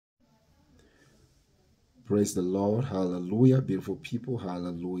Praise the Lord. Hallelujah, beautiful people.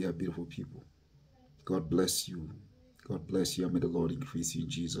 Hallelujah, beautiful people. God bless you. God bless you. And may the Lord increase you in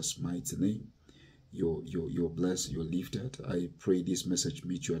Jesus' mighty name. You're blessed. You're lifted. I pray this message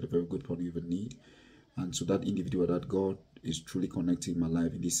meet you at a very good point of need. And so that individual that God is truly connecting my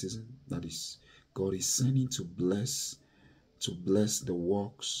life in this season, that is, God is sending to bless the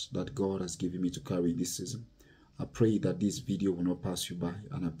works that God has given me to carry in this season. I pray that this video will not pass you by,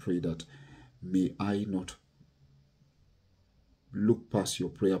 and I pray that may I not look past your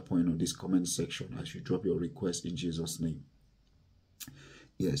prayer point on this comment section as you drop your request in Jesus' name.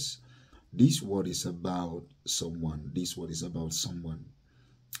 Yes, this word is about someone. This word is about someone.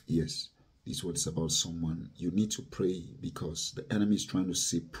 Yes, this word is about someone. You need to pray because the enemy is trying to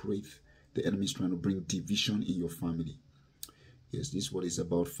separate. The enemy is trying to bring division in your family. Yes, this word is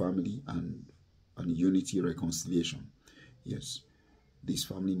about family and unity, reconciliation. Yes, this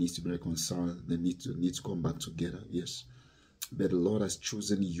family needs to be reconciled. They need to come back together. Yes, but the Lord has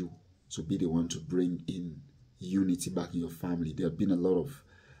chosen you to be the one to bring in unity back in your family. There have been a lot of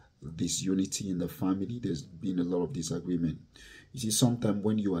disunity in the family. There's been a lot of disagreement. You see, sometimes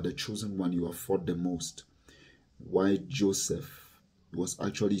when you are the chosen one, you are fought the most. Why Joseph was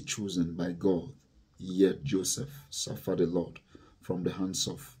actually chosen by God, yet Joseph suffered a lot from the hands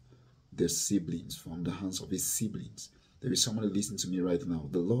of their siblings, from the hands of his siblings. There is someone listening to me right now.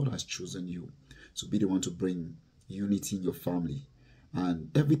 The Lord has chosen you to be the one to bring unity in your family.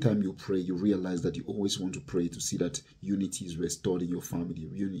 And every time you pray, you realize that you always want to pray to see that unity is restored in your family.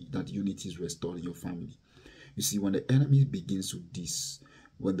 That unity is restored in your family. You see, when the enemy begins to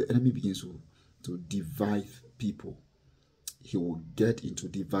divide people, he will get into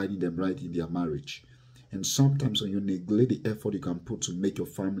dividing them right in their marriage. And sometimes when you neglect the effort you can put to make your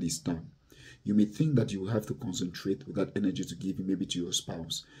family stand, you may think that you have to concentrate with that energy to give maybe to your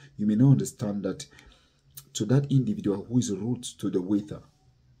spouse. You may not understand that to that individual who is rude to the waiter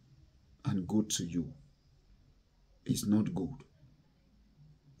and good to you is not good.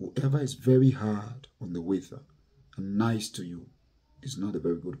 Whoever is very hard on the waiter and nice to you is not a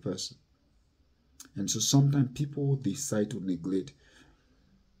very good person. And so sometimes people decide to neglect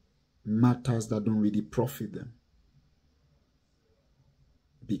matters that don't really profit them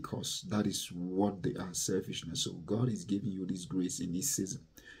because that is what they are, selfishness. So God is giving you this grace in this season.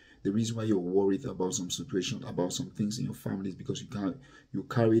 The reason why you're worried about some situation, about some things in your family is because you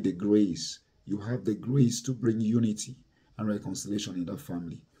carry the grace. You have the grace to bring unity and reconciliation in that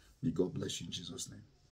family. May God bless you in Jesus' name.